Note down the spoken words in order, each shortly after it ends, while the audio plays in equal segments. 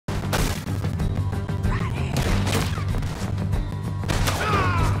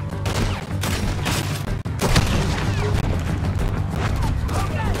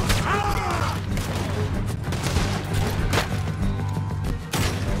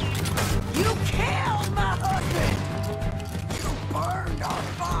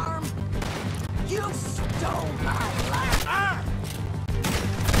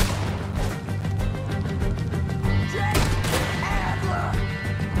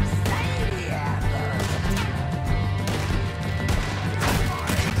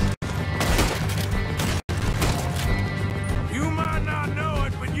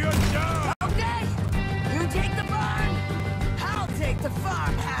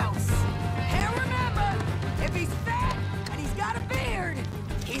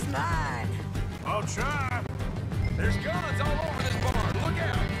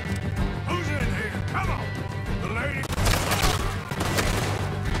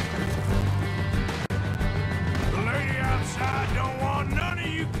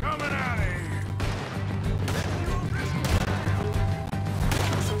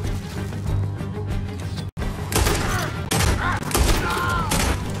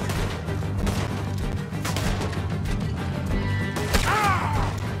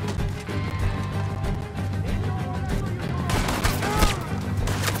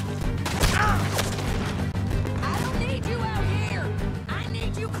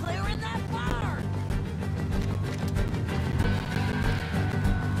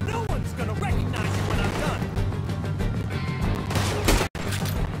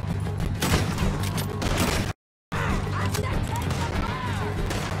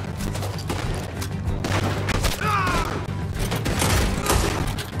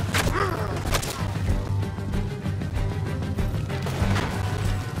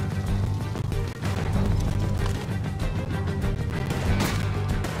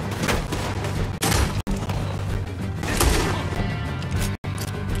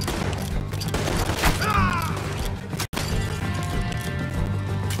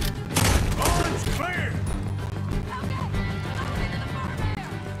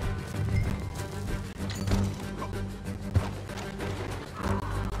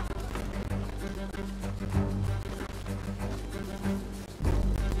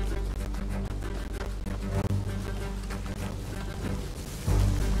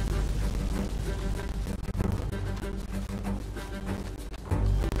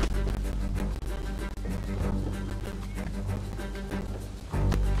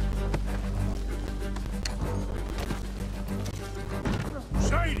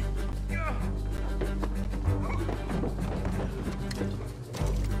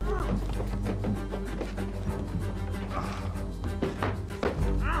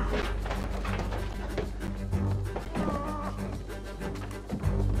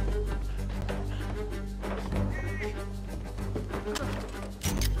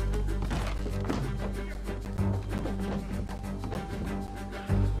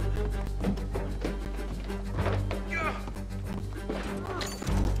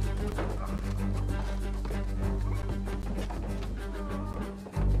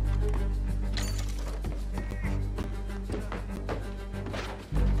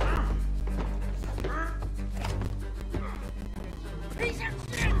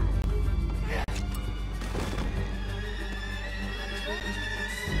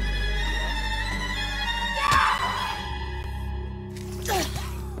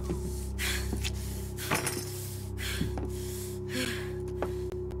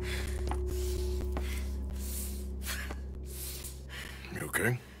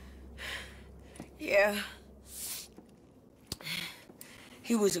okay? Yeah.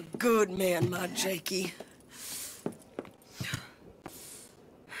 He was a good man, my Jakey.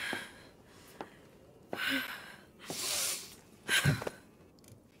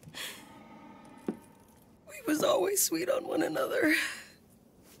 We was always sweet on one another.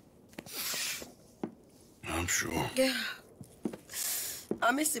 I'm sure. Yeah.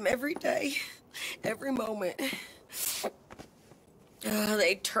 I miss him every day, every moment.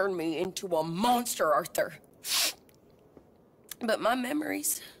 They turned me into a monster, Arthur. But my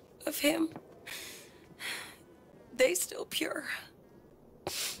memories of him, they still pure.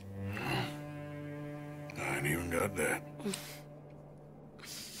 I ain't even got that.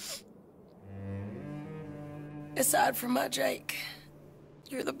 Aside from my Jake,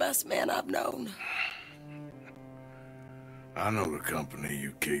 you're the best man I've known. I know the company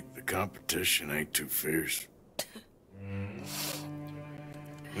you keep. The competition ain't too fierce.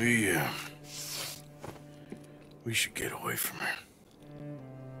 We should get away from her.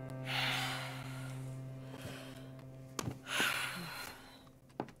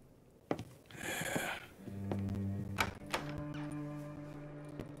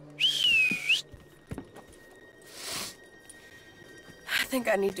 I think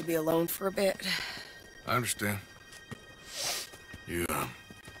I need to be alone for a bit. I understand. You,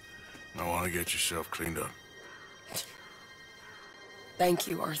 might want to get yourself cleaned up. Thank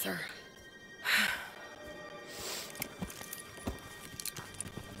you, Arthur.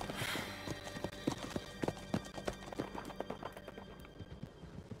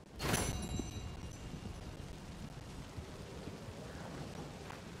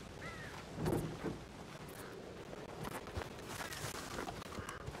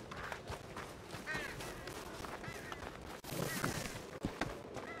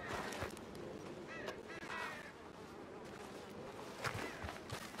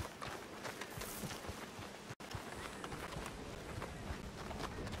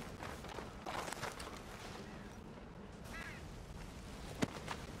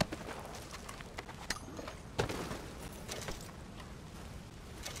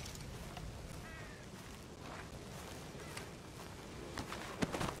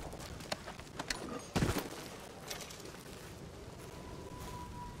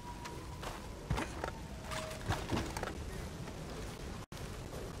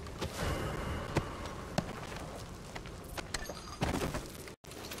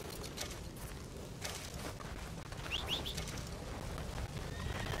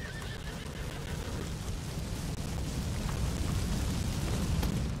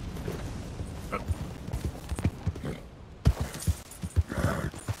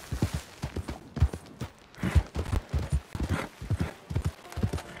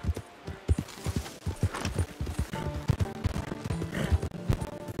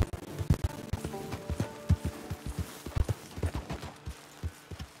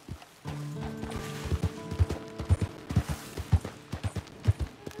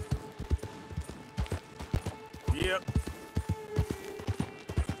 Yep.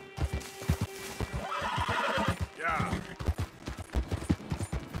 Yeah.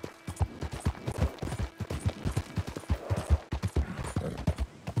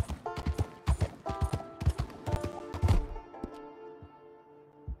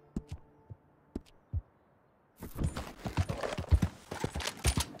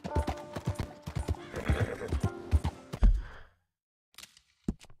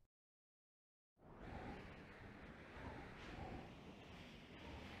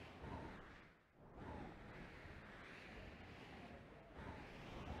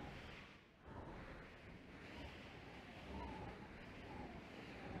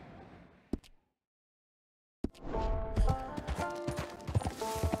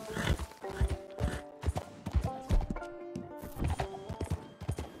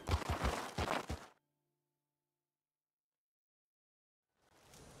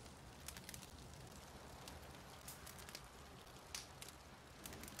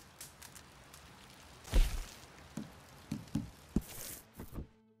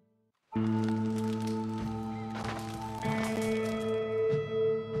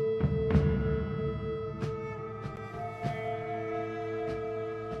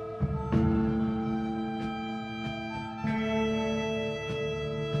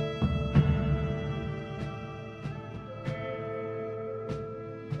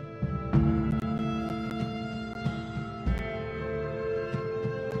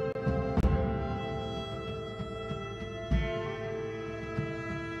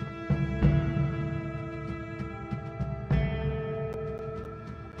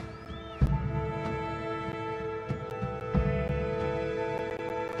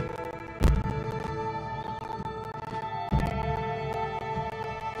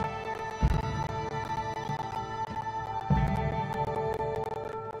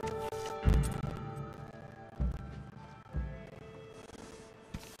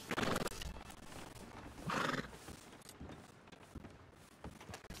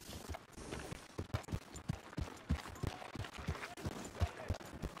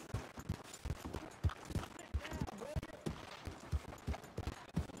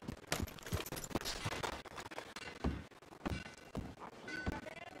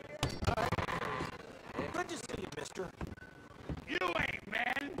 Good to see you, mister. You ain't,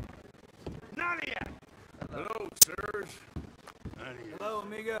 man. None of you. Hello, sirs. None of you. Hello,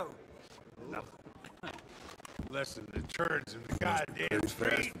 amigo. Nothing. Less than the turds in the goddamn Pretty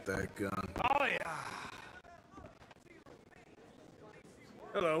fast street. with that gun. Oh, yeah.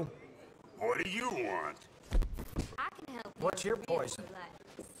 Hello. What do you want? I can help you. What's your Really poison? relax.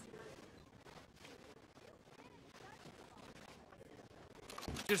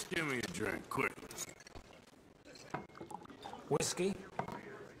 Just give me a drink, quick. Whiskey?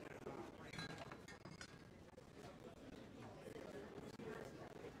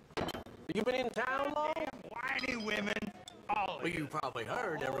 You been in town long? Whiny women. All Well, of you probably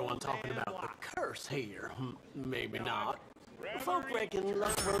heard everyone talking about the curse here. Maybe not. Folk reckon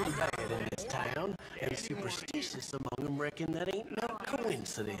luck runs bad in this town, and superstitious among them reckon that ain't no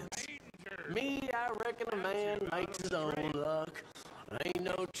coincidence. Me, I reckon a man makes his own luck. Ain't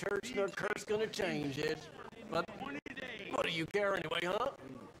no church nor curse gonna change it. But what do you care anyway, huh?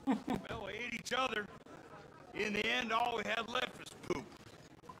 Well, we ate each other. In the end, all we had left was poop.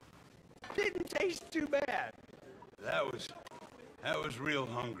 Didn't taste too bad. That was real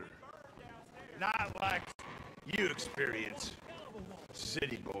hunger. Not like you experience,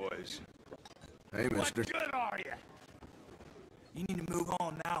 city boys. Hey, mister. What good are you? You need to move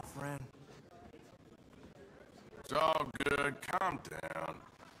on now, friend. It's all good. Calm down.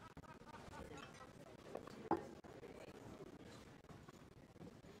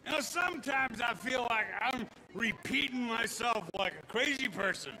 You know, sometimes I feel like I'm repeating myself like a crazy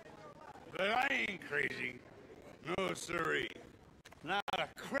person. But I ain't crazy. No, sirree. Not a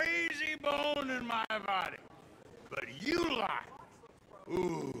crazy bone in my body. But you lot.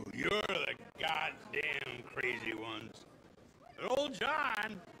 Ooh, you're the goddamn crazy ones. But old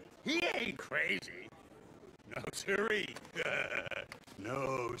John, he ain't crazy. No, sirree.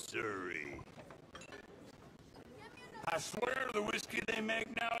 No, sirree. I swear the whiskey they make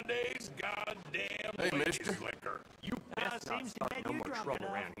nowadays, goddamn Hey, like mister. it's liquor. You best not start no more trouble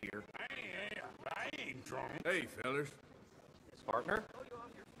around here. I ain't drunk. Hey, fellas. Partner?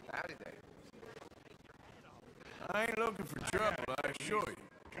 Howdy there. I ain't looking for trouble, I assure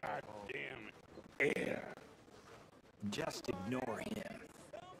you. God damn it. Yeah. Just ignore him.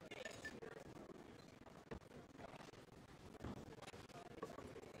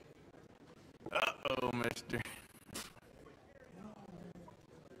 Uh-oh, mister.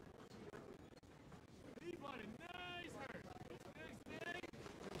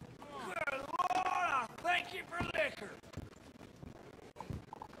 Good Lord, I thank you for liquor.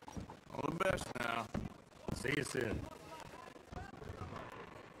 All the best now. See you soon.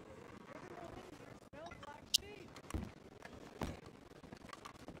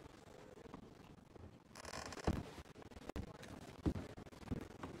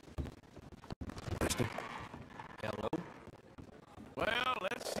 Mister. Hello? Well,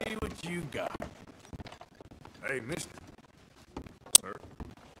 let's see what you got. Hey, mister. Sir.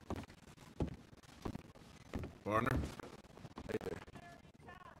 Partner. Hey there.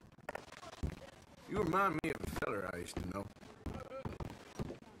 You remind me of a feller I used to know.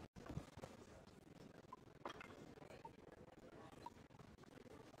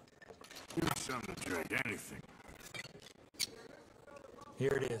 Give me something to drink, anything.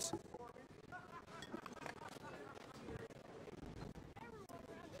 Here it is.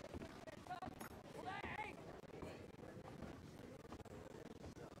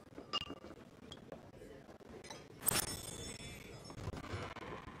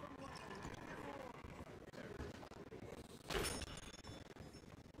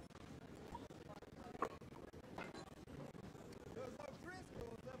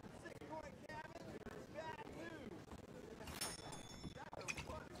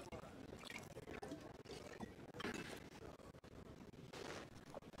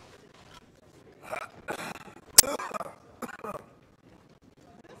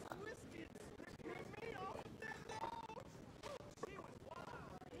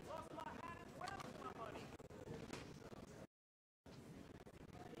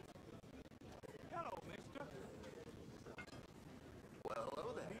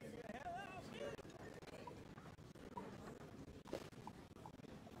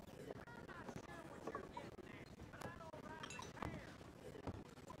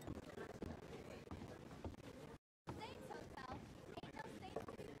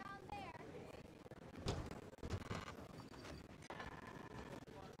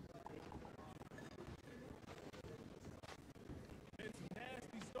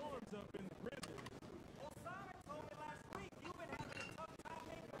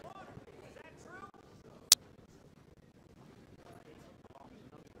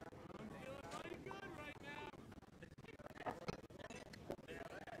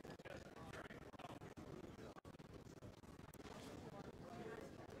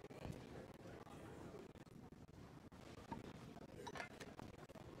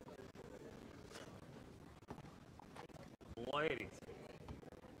 ladies.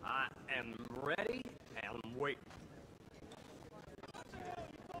 I am ready and waiting.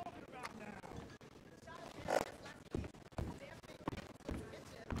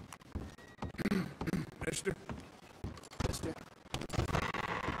 Mister? Mister?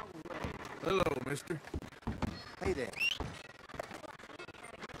 Hello, mister. Hey there.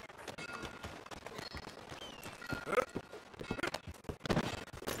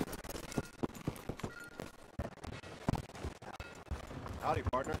 Howdy,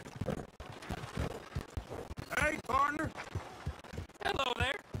 partner. Hey, partner. Hello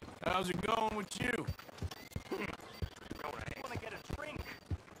there. How's it going with you? I want to get a drink.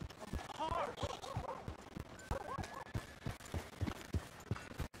 I'm parched.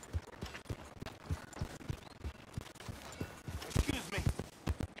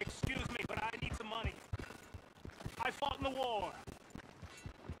 Excuse me, but I need some money. I fought in the war.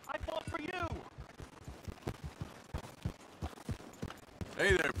 I fought for you.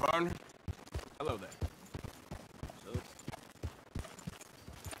 Hey there, partner. Hello there.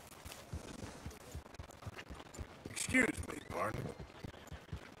 Excuse me, partner.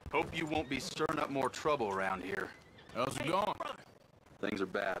 Hope you won't be stirring up more trouble around here. How's it going? Things are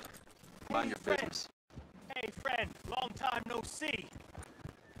bad. Mind your friend. business. Hey, friend. Long time no see.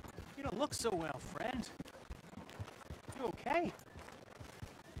 You don't look so well, friend. You okay?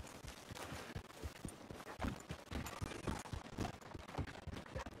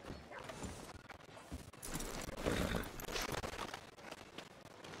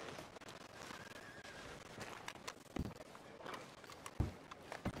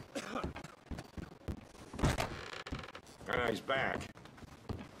 He's back.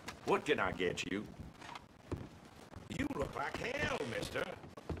 What can I get you? You look like hell, mister.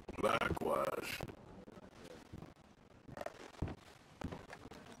 Likewise.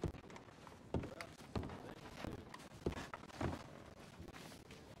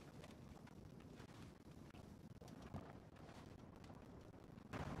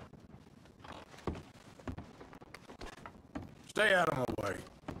 Stay out of my way.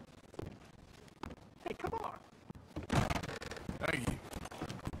 Hey, come on. Thank you.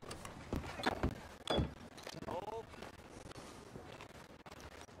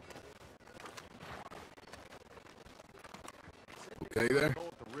 Okay there? Go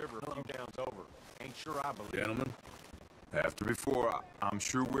with the river a few downs over. Ain't sure I believe. Gentlemen, after before, I'm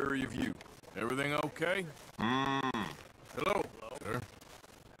sure weary of you. Everything okay? Hello, sir.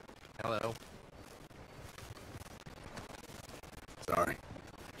 Hello. Sorry,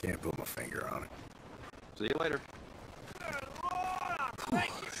 can't put my finger on it. See you later.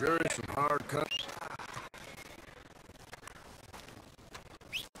 Sure is some hard cuts.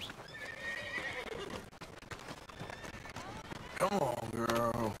 Come on,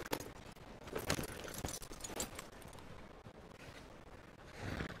 girl.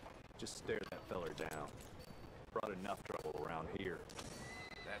 Just stare that feller down. Brought enough trouble around here.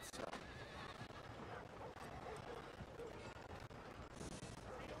 That's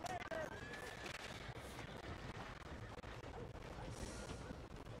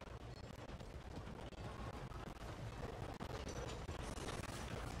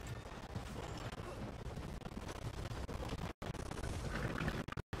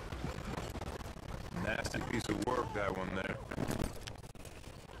Nasty piece of work, that one there.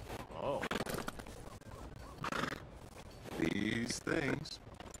 oh. These things.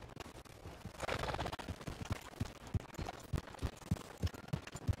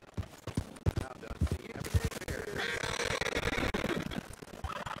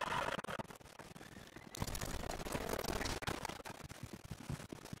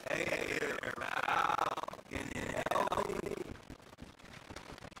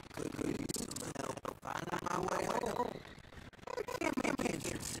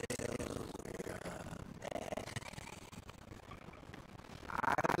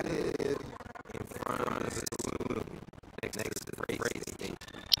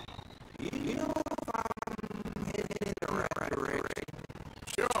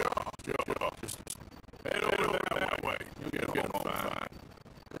 Head over that way. You'll get them fine.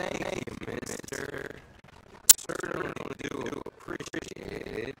 Thank you, mister. Certainly do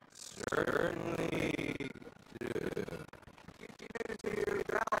appreciate it. Certainly do.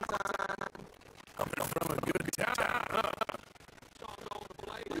 Coming from a good time, huh?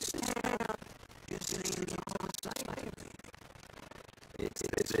 Just seems all the same. It's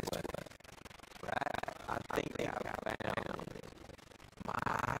this way. Right? I think I found it. My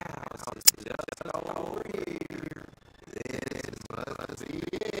house is just over here. This must be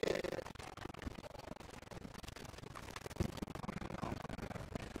it.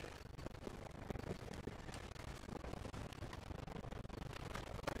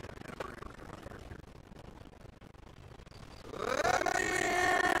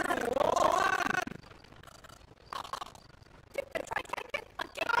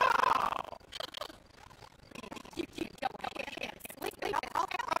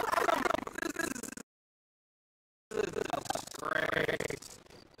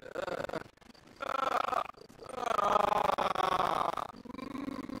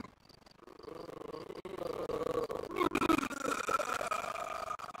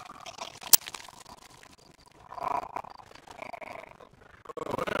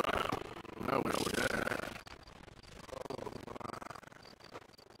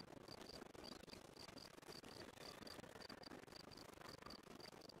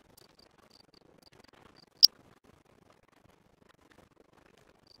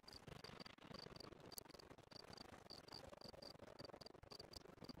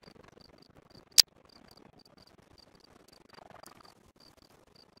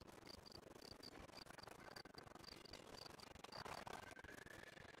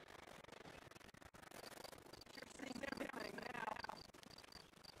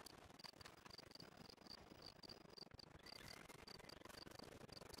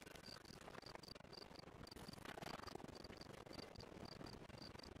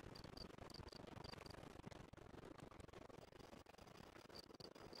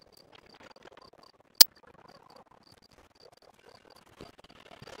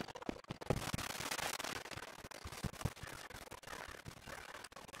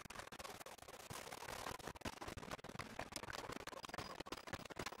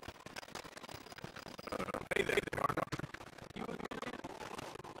 Hey there, partner.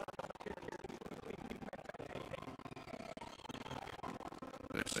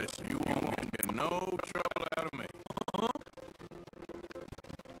 Listen, you won't get no trouble out of me.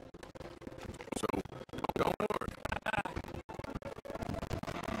 So, don't worry.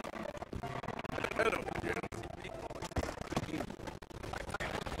 Hello, Jim.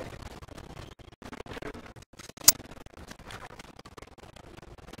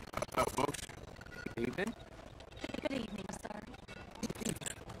 Hi, folks. Evening. Good evening, sir.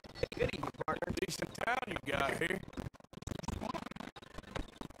 Good evening, partner. Decent town you got here.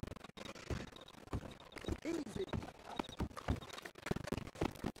 Easy.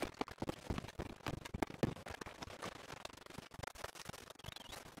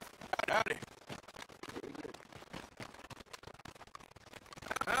 Howdy.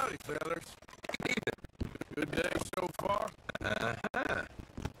 Howdy, fellas. Good day so far? Uh-huh.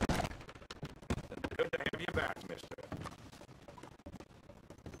 Good to have you back, mister.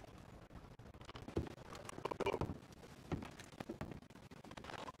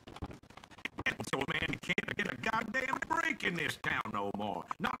 So, man, you can't get a goddamn break in this town no more.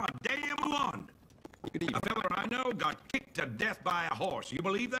 Not a damn one. Good evening. A fella I know got kicked to death by a horse. You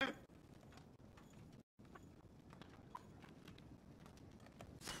believe that?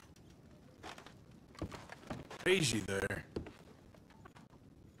 Easy there.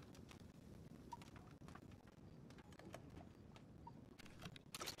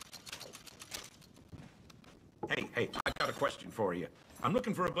 Hey, I got a question for you. I'm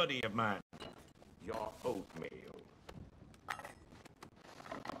looking for a buddy of mine. Your oatmeal.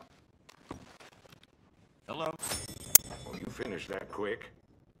 Hello. Well, you finished that quick.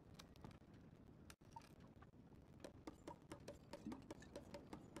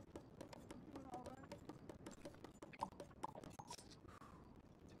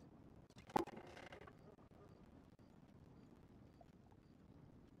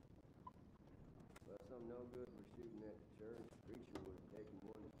 I'm no good for shooting at the church. Preacher would have taken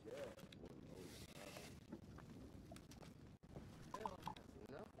one to chest.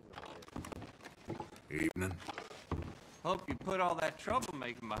 Evening. Hope you put all that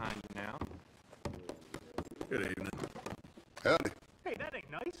troublemaking behind you now. Good evening. Howdy. Hey, that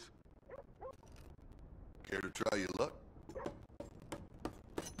ain't nice. Care to try your luck?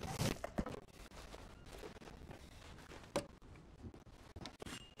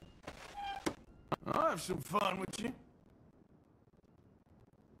 I'll have some fun with you.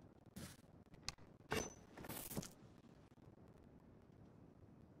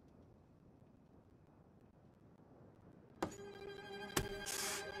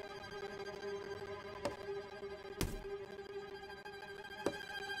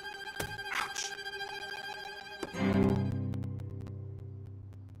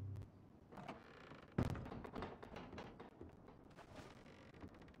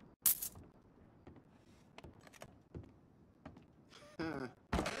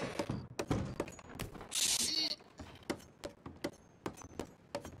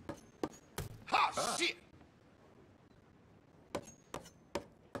 Ha! Shit!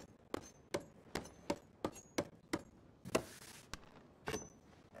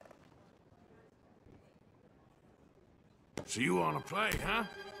 So you want to play, huh?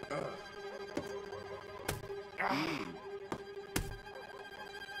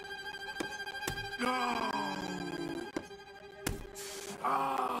 No!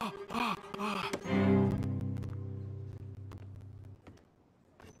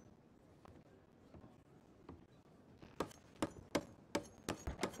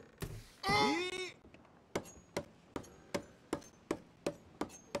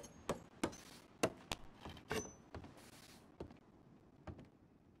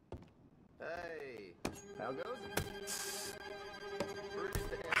 Hey, how goes it? Pretty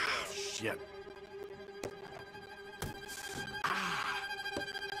damn well. Shit.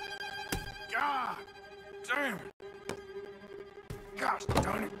 God damn it. Gosh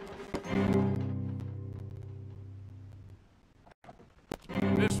darn it.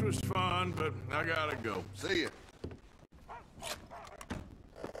 This was fun, but I gotta go. See ya.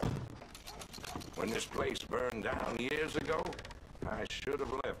 When this place burned down years ago, I should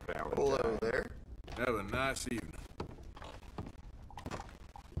have left Valentine. Hello there. Have a nice evening.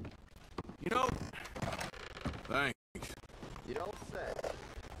 You know, thanks. You don't say.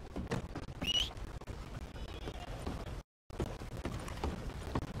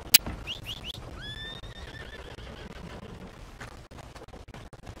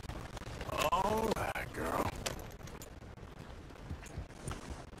 All right, girl.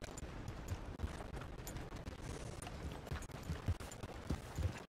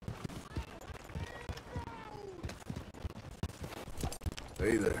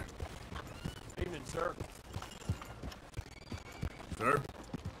 Hey there. Evening, sir. Sir?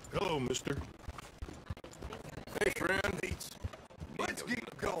 Hello, mister. Hey, friend. Let's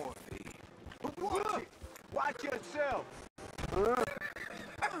get going. Watch yourself.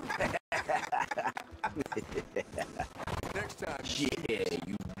 Next time. Yeah,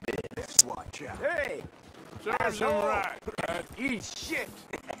 you bet. Let's watch out. Hey! Serves him right. Eat shit!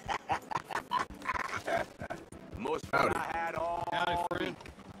 Most Howdy. I had all Howdy, friend.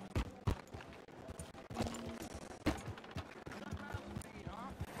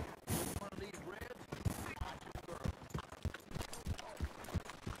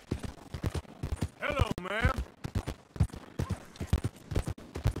 Hello, ma'am.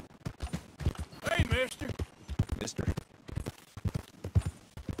 Hey, mister. mister.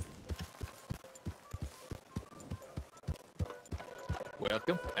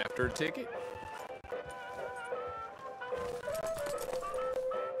 Welcome. After a ticket?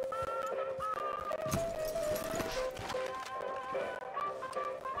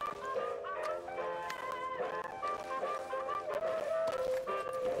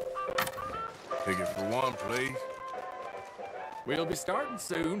 Ticket for one, please. We'll be starting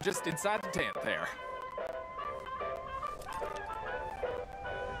soon, just inside the tent there.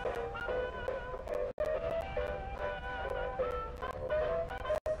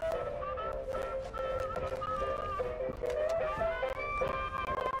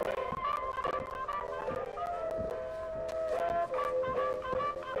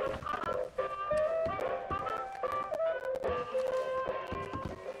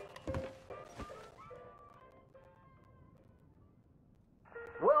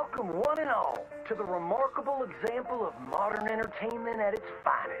 Welcome, one and all, to the remarkable example of modern entertainment at its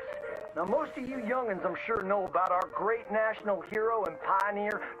finest. Now, most of you young'uns, I'm sure, know about our great national hero and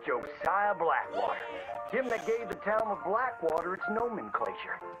pioneer, Josiah Blackwater. Him that gave the town of Blackwater its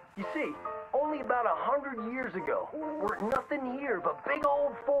nomenclature. You see, only about 100 years ago, weren't nothing here but big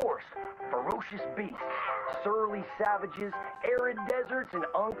old forest, ferocious beasts, surly savages, arid deserts, and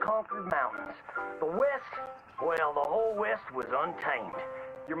unconquered mountains. The West, well, the whole West was untamed.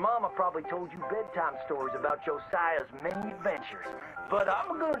 Your mama probably told you bedtime stories about Josiah's many adventures. But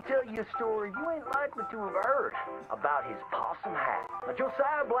I'm gonna tell you a story you ain't likely to have heard about his possum hat. Now,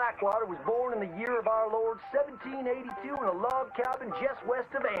 Josiah Blackwater was born in the year of our Lord 1782 in a log cabin just west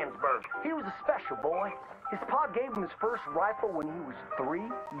of Ansburg. He was a special boy. His pa gave him his first rifle when he was 3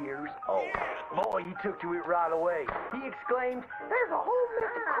 years old. Boy, he took to it right away. He exclaimed, "There's a whole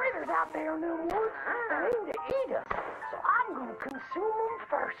mess of critters out there in the woods that aim to eat us, so I'm gonna consume them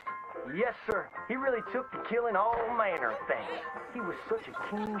first." Yes, sir. He really took to killing all manner of things. He was such a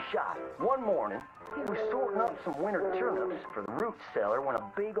keen shot. One morning, he was sorting up some winter turnips for the root cellar when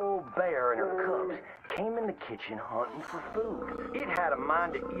a big old bear and her cubs came in the kitchen hunting for food. It had a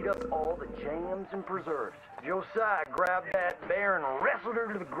mind to eat up all the jams and preserves. Josiah grabbed that bear and wrestled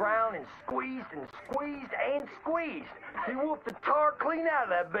her to the ground and squeezed and squeezed and squeezed. He whooped the tar clean out of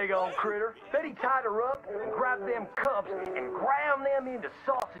that big old critter. Then he tied her up and grabbed them cubs and ground them into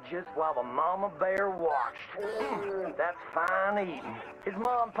sausages while the mama bear watched. That's fine eating. His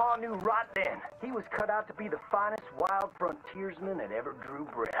mom and pa knew right then he was cut out to be the finest wild frontiersman that ever drew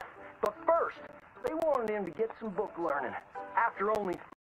breath. But first, they wanted him to get some book learning. After only